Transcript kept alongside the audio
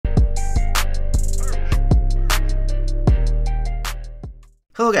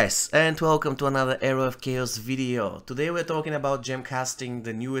Hello guys, and welcome to another Era of Chaos video. Today we're talking about gem casting,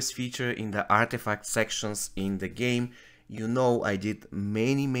 the newest feature in the artifact sections in the game. You know I did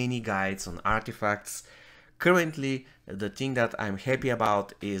many guides on artifacts. Currently, the thing that I'm happy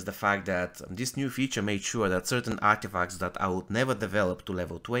about is the fact that this new feature made sure that certain artifacts that I would never develop to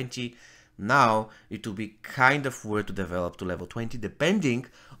level 20, now it will be kind of worth to develop to level 20 depending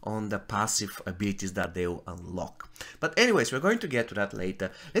on the passive abilities that they will unlock. But anyways, we're going to get to that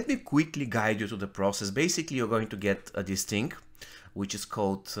later. Let me quickly guide you to the process. Basically, you're going to get this thing, which is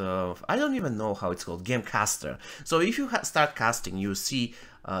called, I don't even know how it's called, Game Caster. So if you start casting, you see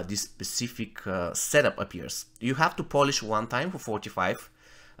this specific setup appears. You have to polish one time for 45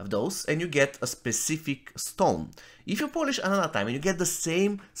 of those, and you get a specific stone. If you polish another time and you get the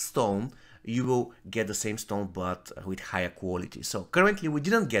same stone, you will get the same stone but with higher quality. So currently we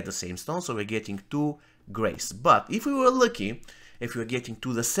didn't get the same stone, so we're getting 2 grays. But if we were lucky, if we're getting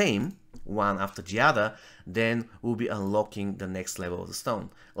 2 the same, one after the other, then we'll be unlocking the next level of the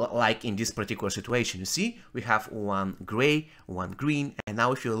stone. Like in this particular situation, you see, we have 1 gray, 1 green, and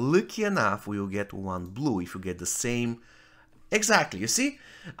now if you're lucky enough, we will get 1 blue if you get the same. Exactly, you see,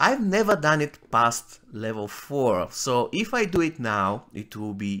 I've never done it past level 4, so if I do it now, it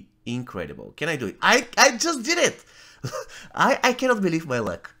will be incredible. Can I do it? I just did it. I cannot believe my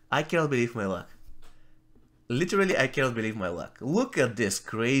luck. I cannot believe my luck. Literally, I cannot believe my luck. Look at this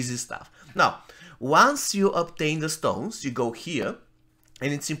crazy stuff. Now, once you obtain the stones, you go here,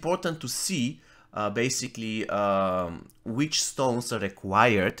 and it's important to see basically which stones are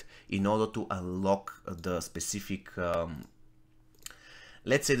required in order to unlock the specific,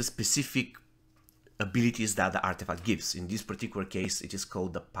 let's say the specific abilities that the artifact gives. In this particular case, it is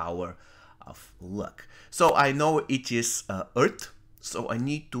called the power of luck. So I know it is earth, so I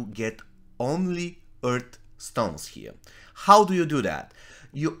need to get only earth stones here. How do you do that?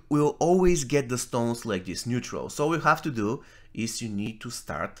 You will always get the stones like this, neutral. So what you have to do is you need to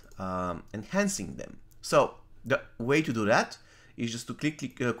start enhancing them. So the way to do that is just to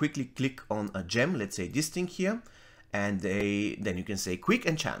quickly click on a gem, let's say this thing here, and then you can say quick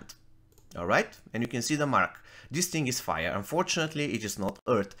enchant. Alright, and you can see the mark. This thing is fire. Unfortunately, it is not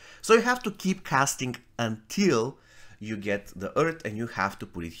earth. So you have to keep casting until you get the earth, and you have to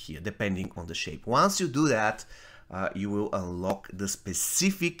put it here, depending on the shape. Once you do that, you will unlock the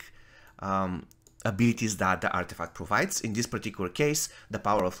specific abilities that the artifact provides. In this particular case, the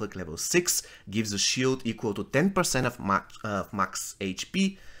power of luck level 6 gives a shield equal to 10% of max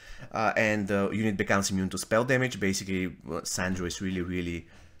HP, and the unit becomes immune to spell damage. Basically, Sandro is really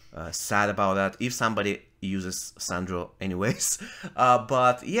sad about that if somebody uses Sandro anyways.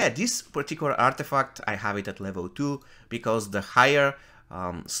 But yeah, this particular artifact, I have it at level 2 because the higher,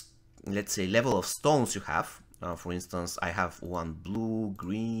 let's say, level of stones you have, for instance, I have 1 blue,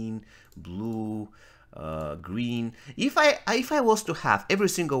 green, blue, green. If I was to have every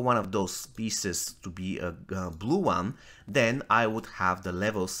single one of those pieces to be a blue one, then I would have the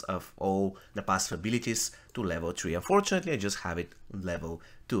levels of all the passive abilities to level 3. Unfortunately, I just have it level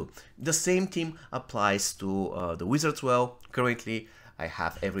 2. The same thing applies to the wizard's well. Currently, I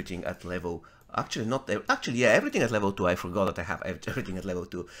have everything at level. Yeah, everything at level 2. I forgot that I have everything at level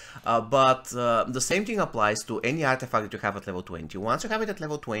 2. But the same thing applies to any artifact that you have at level 20. Once you have it at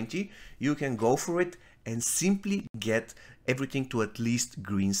level 20, you can go for it and simply get everything to at least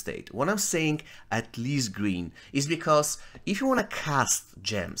green state. When I'm saying at least green is because if you want to cast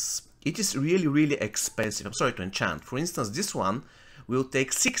gems, it is really expensive. I'm sorry, to enchant. For instance, this one will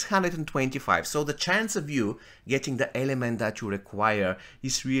take 625, so the chance of you getting the element that you require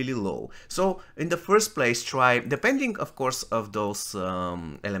is really low. So in the first place, try, depending of course of those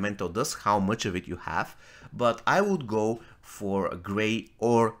elemental dust, how much of it you have, but I would go for gray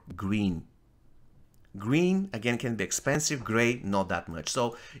or green. Green again can be expensive, gray not that much.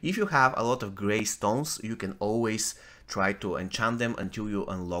 So if you have a lot of gray stones, you can always try to enchant them until you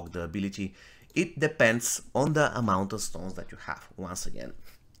unlock the ability. It depends on the amount of stones that you have. Once again,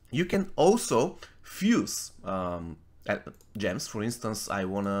 you can also fuse gems. For instance, I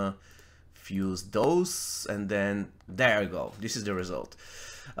wanna fuse those, and then there you go. This is the result.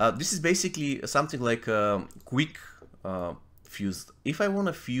 This is basically something like a quick fuse. If I want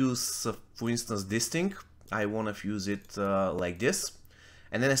to fuse, for instance, this thing, I want to fuse it like this,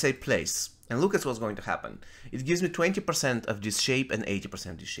 and then I say place, and look at what's going to happen. It gives me 20% of this shape and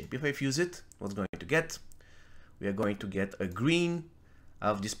 80% of this shape. If I fuse it, what's going to get? We are going to get a green,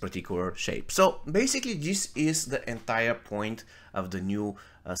 of this particular shape. So basically this is the entire point of the new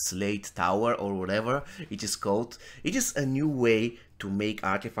Slate tower, or whatever it is called. It is a new way to make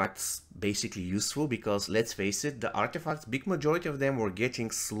artifacts basically useful, because let's face it, the artifacts, big majority of them were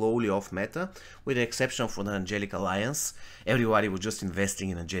getting slowly off meta, with the exception for the Angelic Alliance. Everybody was just investing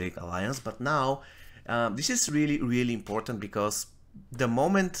in Angelic Alliance, but now this is really important, because the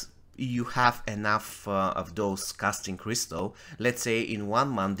moment you have enough of those casting crystal, let's say in 1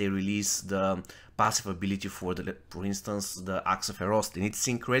 month they release the passive ability for instance the Axe of Erost, and it's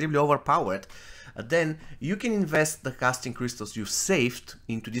incredibly overpowered, then you can invest the casting crystals you've saved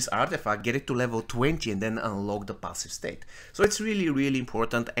into this artifact, get it to level 20, and then unlock the passive state. So it's really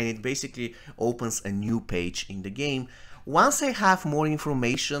important, and it basically opens a new page in the game. Once I have more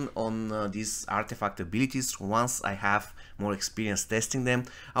information on these artifact abilities, once I have more experience testing them,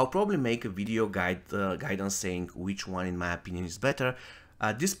 I'll probably make a video guidance saying which one in my opinion is better.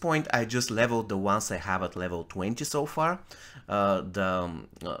 At this point I just leveled the ones I have at level 20 so far, the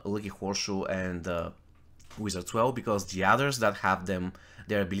Lucky Horseshoe and Wizard 12, because the others that have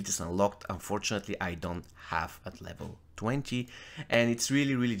their abilities unlocked, unfortunately I don't have at level 20, and it's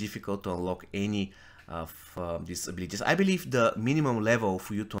really difficult to unlock any of these abilities. I believe the minimum level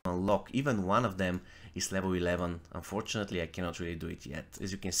for you to unlock even one of them is level 11. Unfortunately, I cannot really do it yet.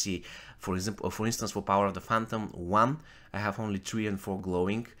 As you can see, for instance, for Power of the Phantom 1, I have only 3 and 4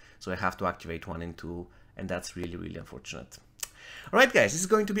 glowing, so I have to activate 1 and 2, and that's really unfortunate. Alright guys, this is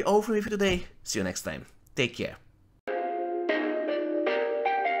going to be all from me for today. See you next time. Take care.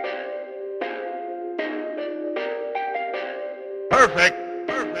 Perfect.